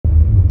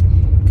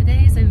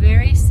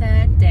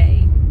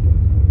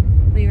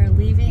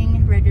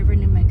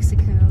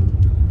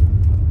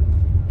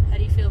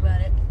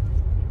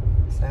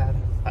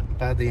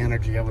I had the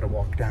energy, I would have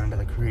walked down to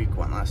the creek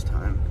one last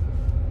time.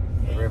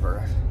 The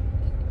river.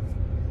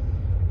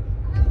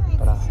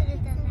 But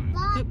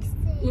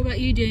what about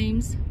you,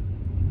 James?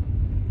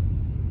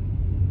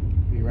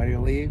 You ready to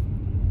leave?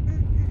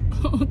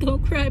 Oh,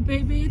 don't cry,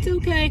 baby. It's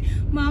okay.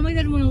 Mommy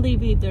doesn't want to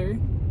leave either.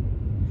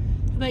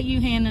 How about you,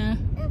 Hannah?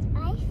 I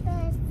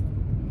first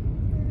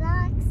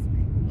rocks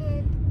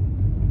and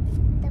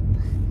the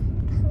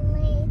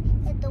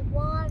play in the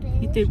water.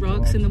 You threw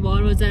rocks in the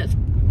water. Was that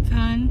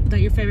fun? Was that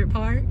your favorite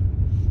part?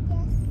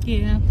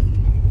 Yes. Yeah.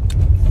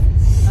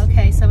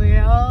 Okay, so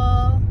we're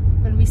all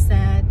gonna be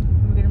sad.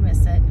 We're gonna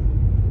miss it.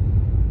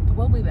 But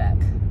we'll be back.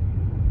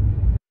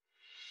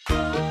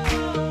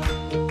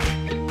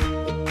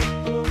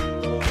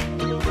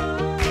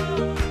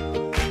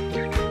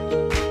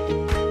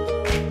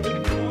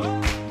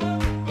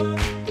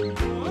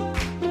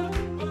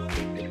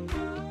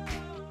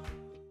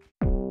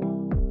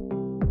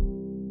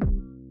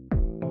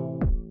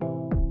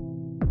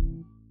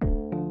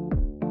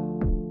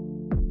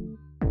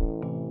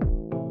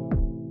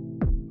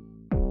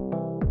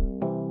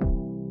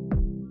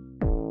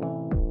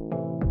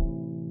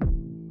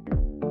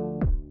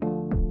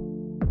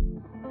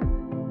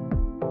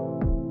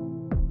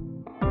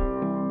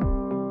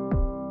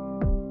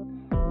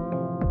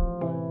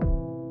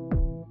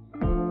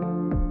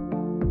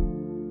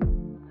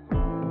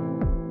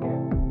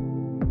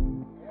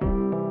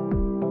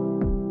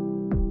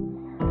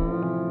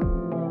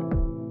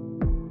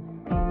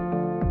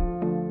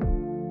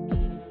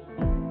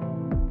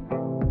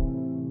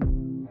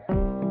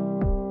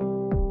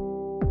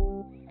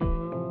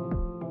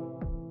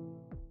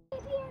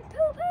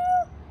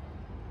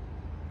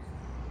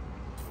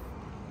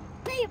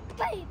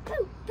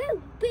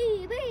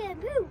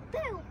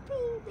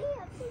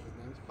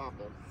 Name's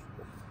Papa.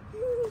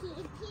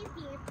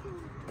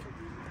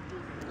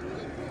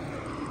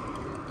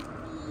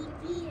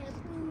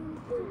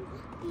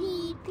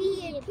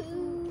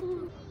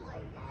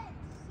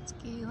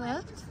 Ski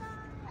lift.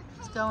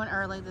 It's going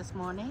early this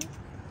morning.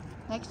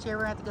 Next year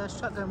we're gonna have to go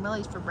shotgun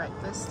Millie's for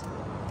breakfast.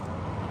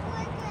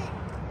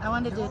 I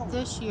wanted to do it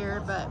this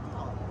year, but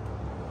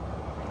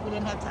we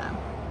didn't have time.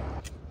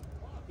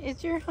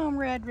 It's your home,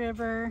 Red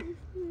River.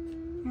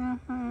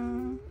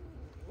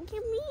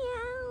 Get me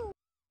out.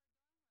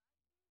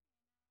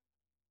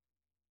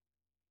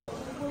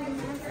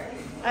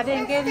 I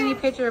didn't get any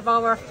picture of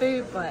all our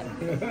food, but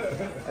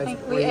I think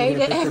we ate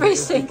it every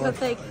single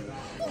thing.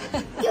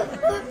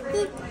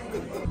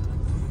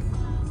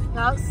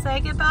 Now say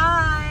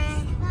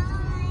goodbye.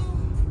 Bye.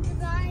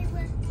 Goodbye.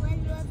 When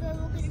we're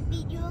going to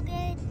beat you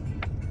again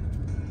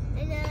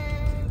in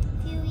a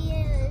few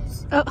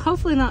years. Oh,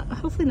 hopefully not.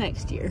 Hopefully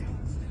next year.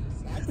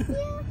 Next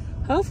year?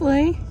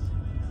 Hopefully.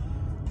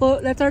 Well,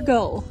 that's our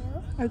goal.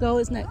 Our goal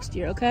is next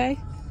year, okay?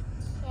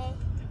 Okay.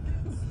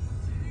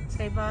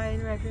 Say bye,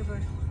 Red River.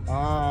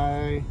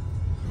 Bye.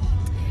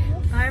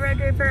 Bye, Red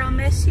River. I'll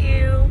miss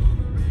you.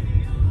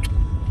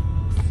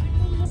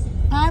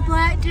 Bye,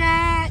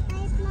 Blackjack.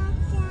 Bye,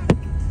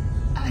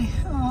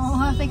 Blackjack.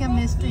 I think I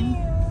missed him.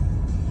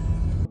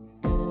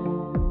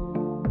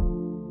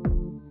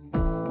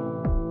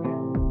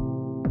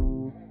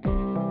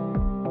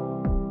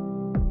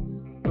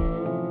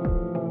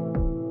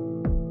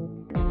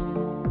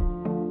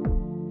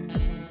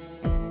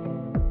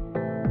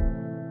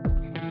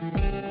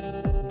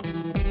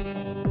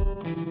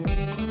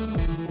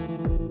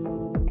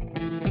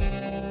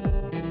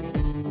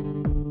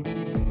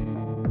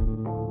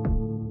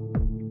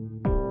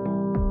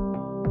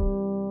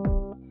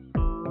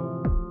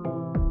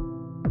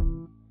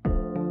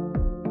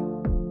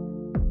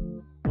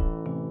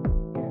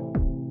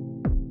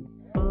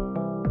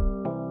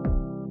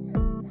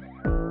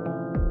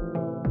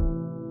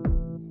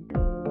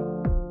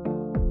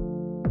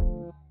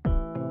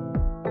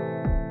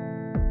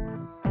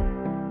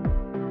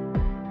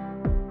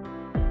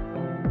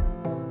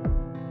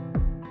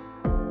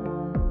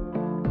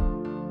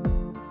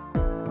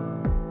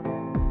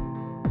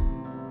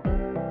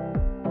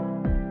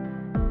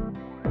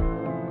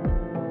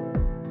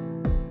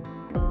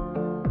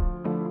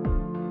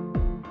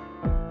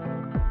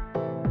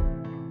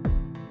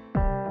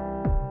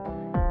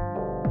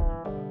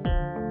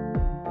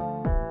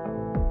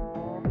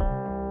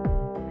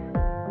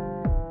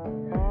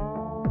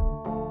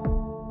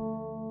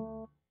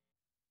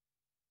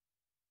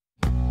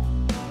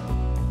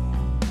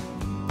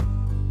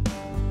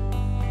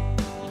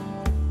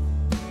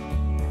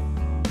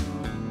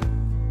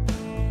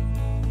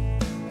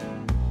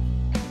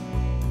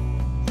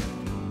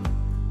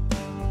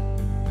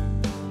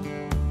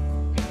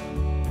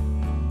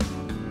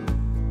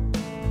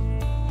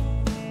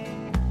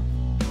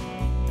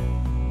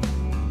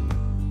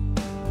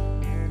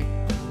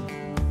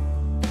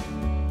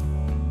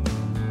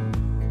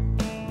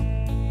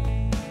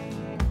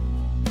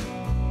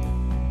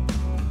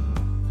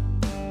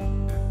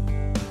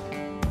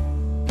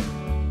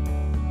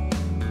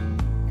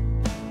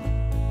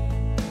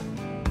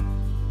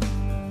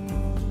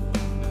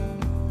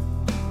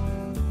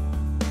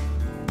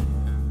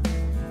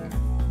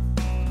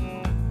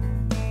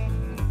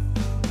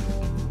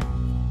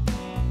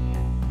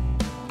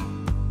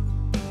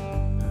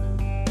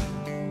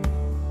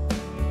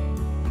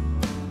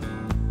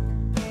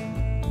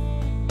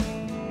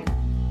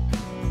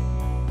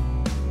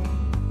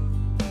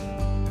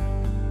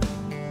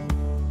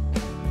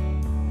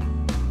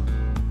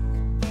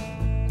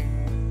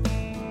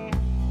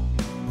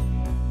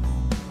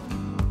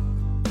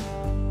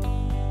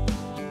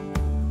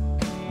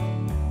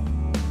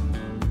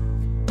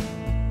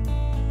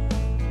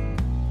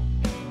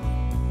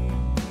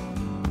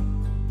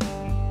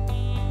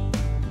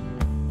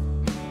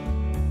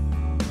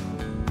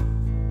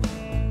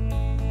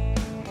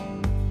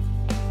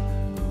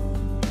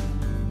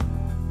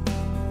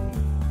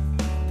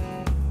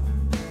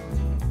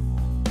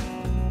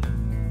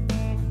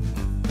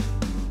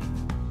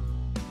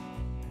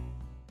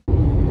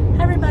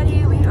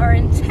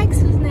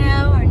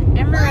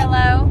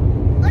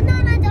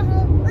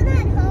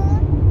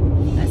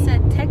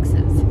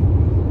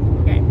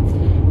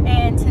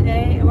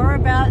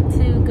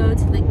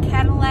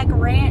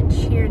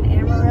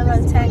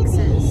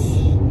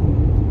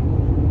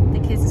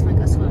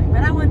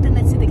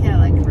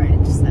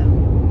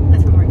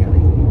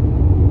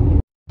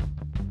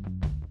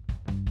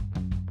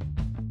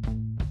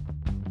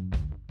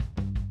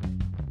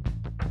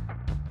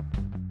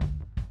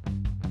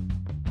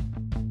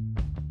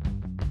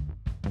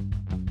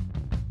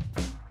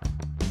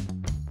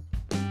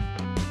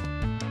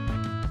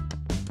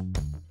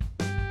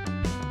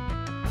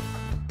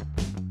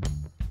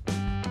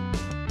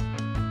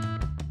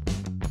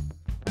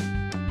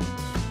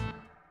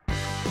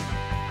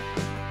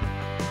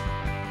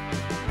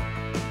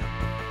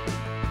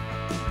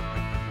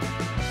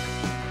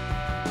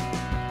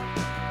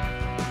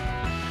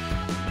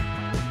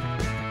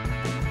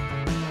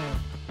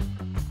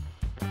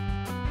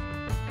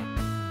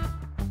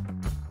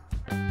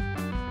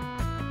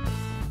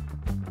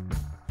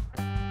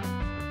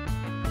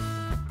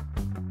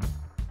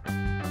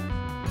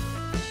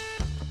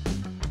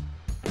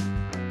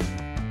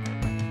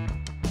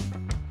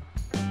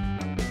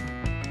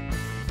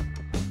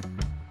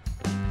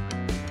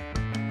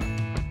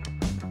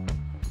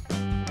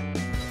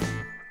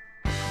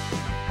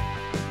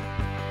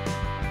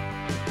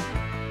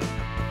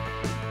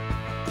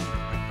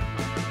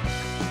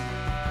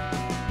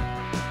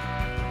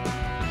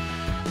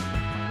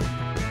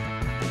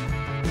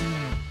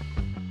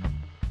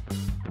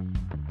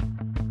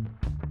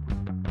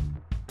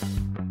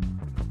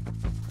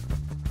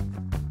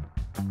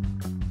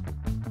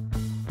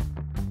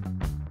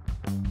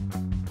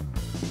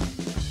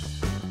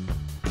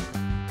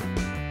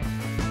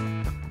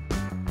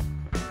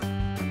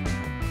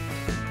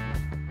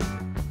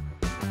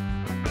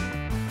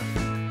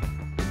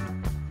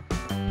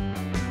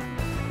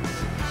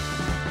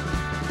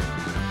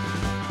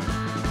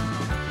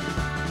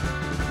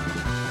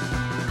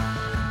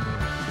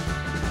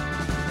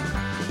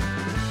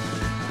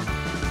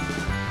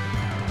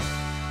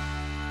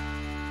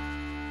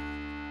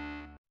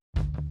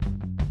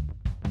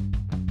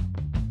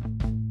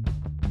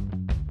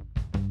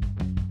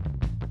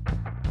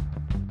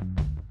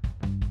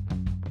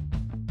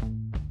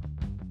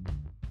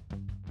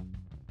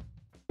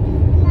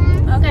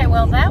 Okay,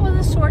 well that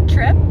was a short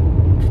trip.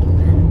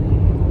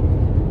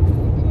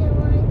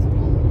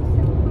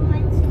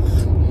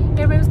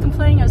 Everybody was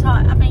complaining it was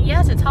hot. I mean,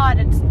 yes, it's hot.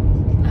 It's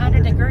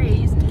 100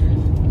 degrees.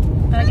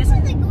 But I guess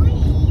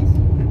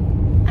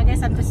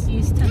I'm just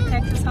used to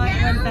Texas hot.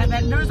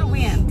 There was a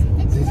wind.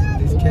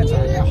 These kids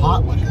are a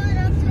hot one. It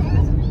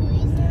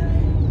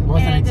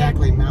wasn't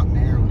exactly mountain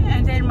air.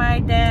 And then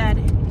my dad,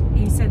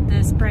 he said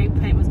the spray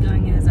paint was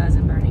going in his eyes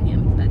and burning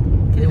him, but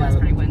it was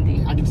pretty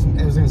windy. I was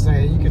going to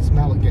say, you could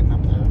smell it getting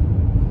up there.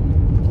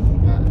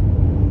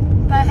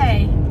 But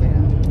hey,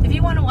 if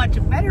you want to watch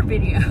a better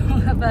video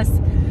of us,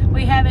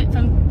 we have it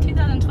from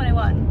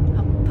 2021.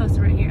 I'll post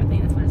it right here. I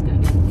think that's what it's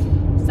going to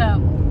be.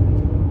 So,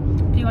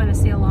 if you want to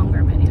see a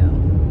longer video.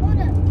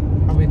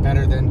 Probably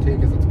better then too,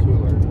 because it's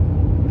cooler.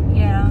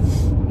 Yeah,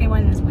 it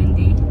wasn't as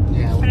windy.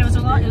 Yeah. But it was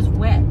a lot, it was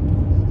wet. It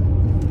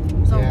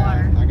was all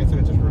water. I guess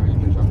it just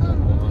rained or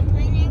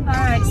something.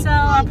 Alright, so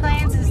our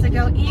plans is to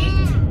go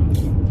eat,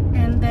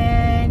 and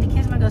then the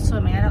kids might go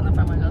swimming. I don't know if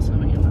I'm going to go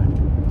swimming or not.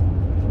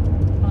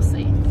 We'll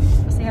see.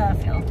 We'll see how I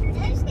feel. I'm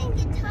just going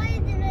to get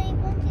tired and I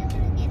won't be able to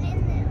get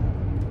in there.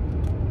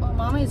 Well,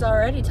 Mommy's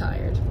already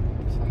tired.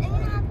 I'm going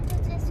to have to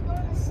just go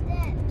on the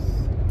steps.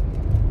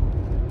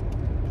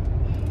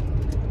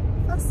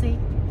 Let's see.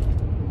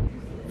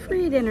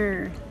 Free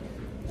dinner.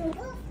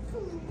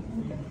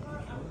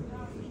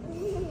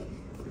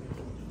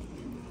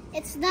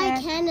 It's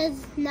like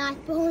Hannah's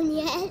not born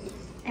yet.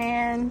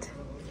 And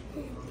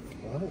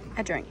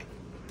a drink.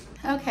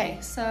 Okay,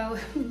 so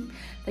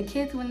the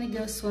kids when they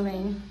go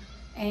swimming,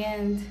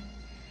 and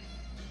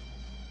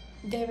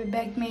David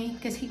begged me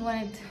because he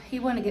wanted to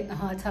get in the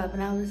hot tub,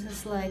 and I was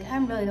just like, I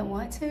really don't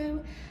want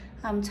to.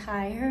 I'm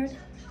tired.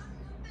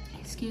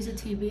 Excuse the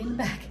TV in the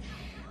back.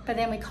 But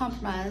then we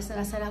compromised, and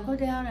I said I'll go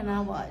down and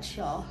I'll watch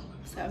y'all.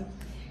 So I'm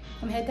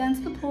gonna head down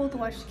to the pool to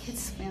watch the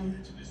kids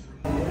swim.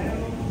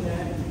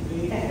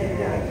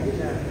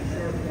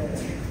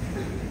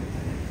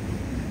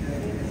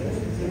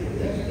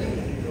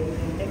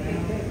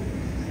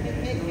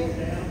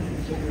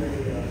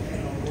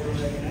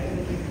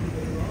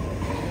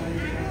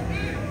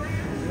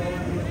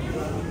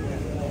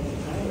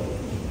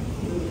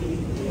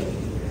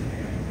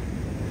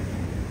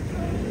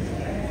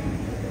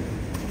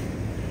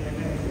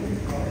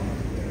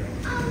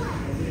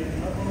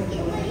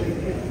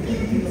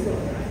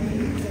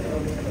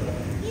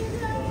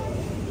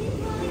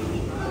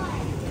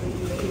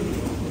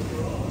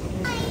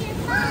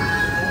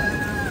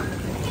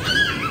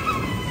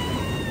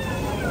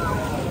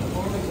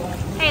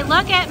 Hey,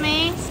 look at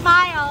me.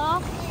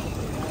 Smile.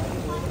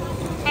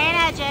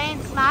 Hannah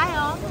Jane,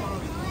 smile.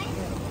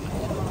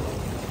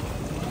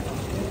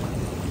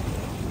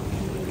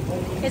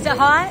 Is it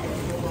hot?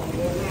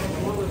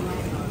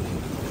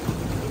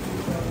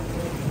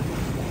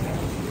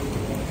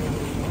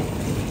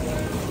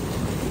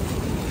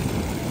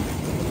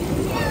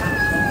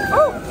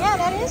 Oh, yeah,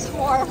 that is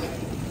warm.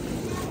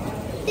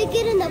 They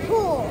get in the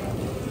pool.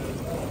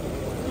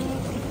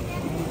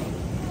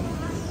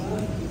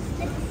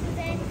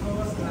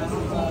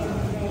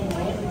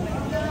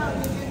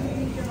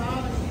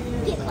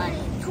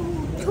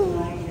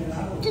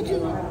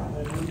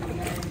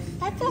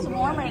 That feels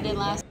warmer than it did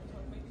last.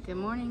 Good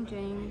morning,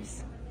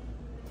 James.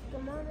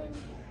 Good morning.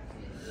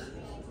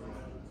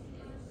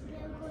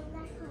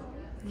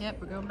 Yep,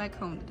 we're going back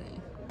home today.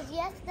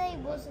 Yesterday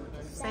wasn't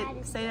the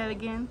saddest. Say that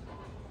again.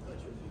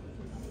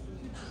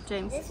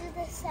 James. This is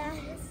the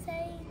saddest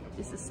day.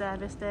 This is the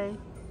saddest day.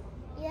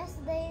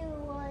 Yesterday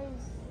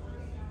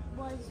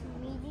was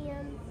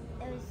medium.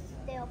 It was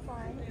still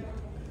fun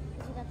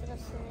because we got to go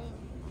swimming.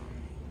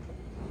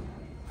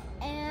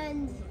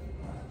 And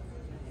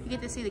you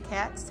get to see the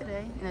cats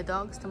today and the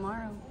dogs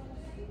tomorrow.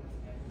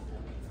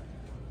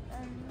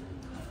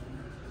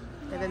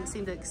 That doesn't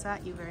seem to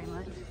excite you very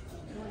much.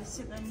 You want to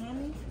sit by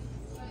Mommy?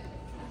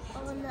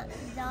 Oh, and the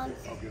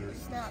dogs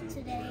not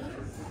today.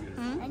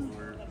 And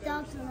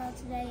dogs are not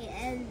today.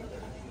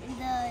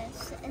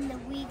 And the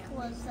week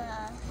was the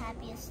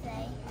happiest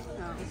day.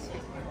 Oh,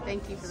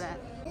 thank you for that.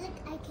 Look,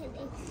 I can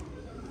mix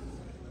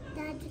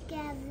that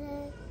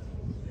together.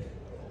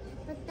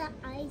 Put the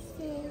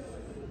icing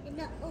in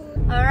the old.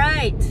 All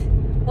right,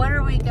 where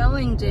are we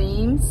going,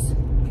 James?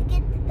 To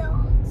get the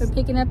dogs. We're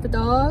picking up the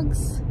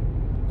dogs?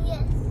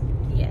 Yes.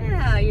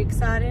 Yeah, are you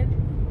excited?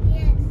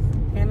 Yes.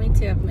 Yeah, me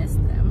too. I've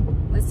missed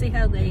them. Let's see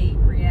how they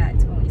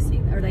react when we see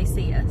them, or they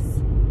see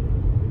us.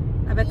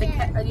 I bet do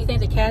you think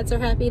the cats are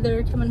happy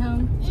they're coming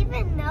home?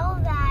 Even though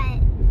that,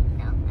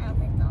 no, I don't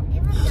think so.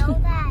 Even though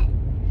that,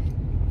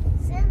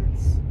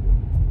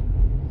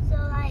 so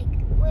like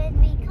when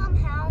we come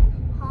home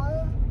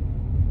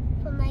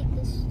from like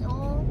the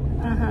store,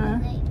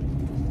 from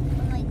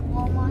like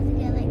Walmart to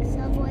get like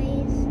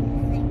Subways,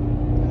 like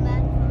come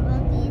back from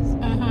Rockies,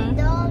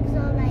 the dogs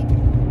are like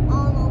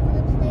all over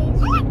the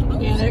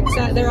place. Yeah, they're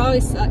excited. They're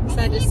always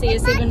excited to see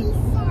us, even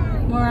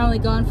we're only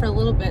gone for a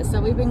little bit.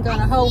 So we've been gone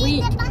a whole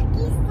week.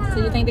 So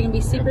you think they're gonna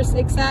be super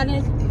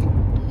excited?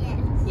 Yes.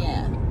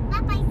 Yeah.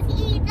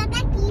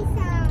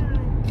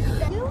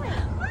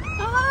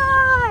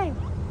 Hi.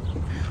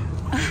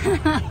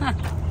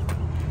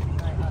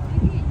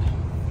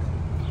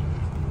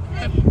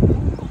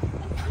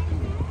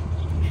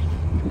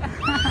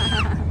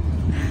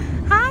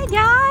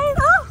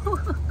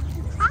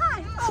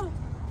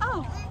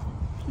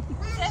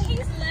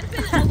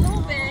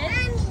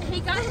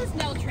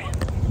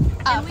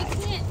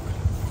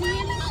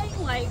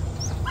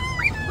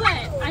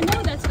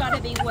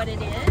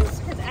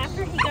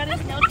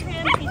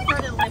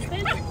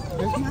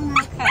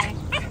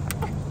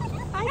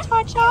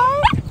 John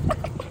Sharp?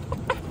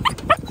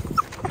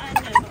 I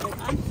know.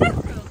 I'm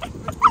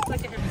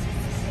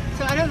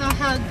so I don't know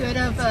how good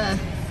of a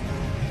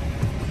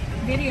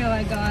video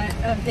I got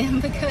of them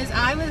because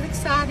I was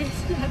excited.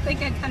 I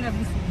think I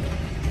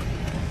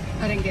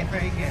didn't get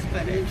very good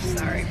footage.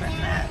 Sorry about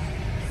that.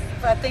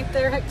 But I think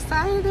they're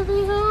excited to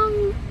be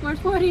home.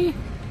 Where's Woody?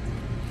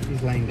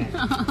 He's laying down.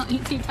 Oh,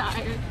 he's too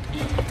tired.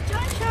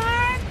 John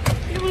Sharp,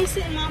 you want to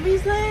sit in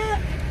Mommy's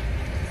lap?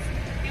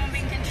 You want to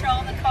be in control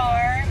of the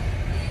car?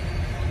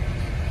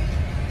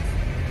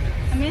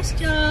 I missed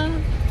y'all.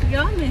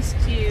 Y'all missed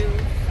you.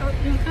 Oh,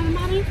 you want to come to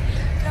Mommy?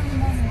 Come to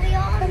Mommy. We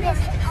all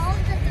missed all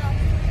the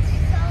doggies.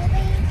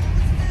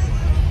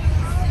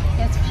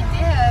 Yes, we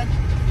did.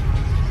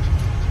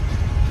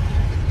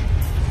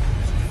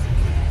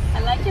 I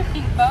like your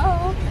pink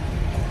bow.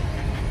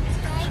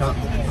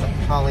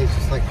 Holly's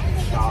just like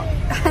shocked.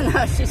 I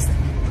know, she's...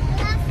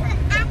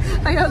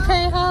 Are you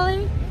okay,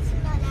 Holly?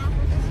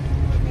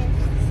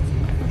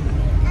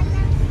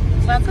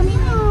 Welcome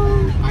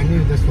home. I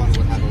knew this one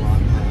would have a lot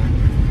of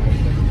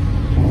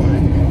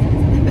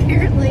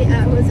Apparently,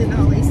 I was in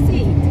Holly's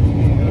seat.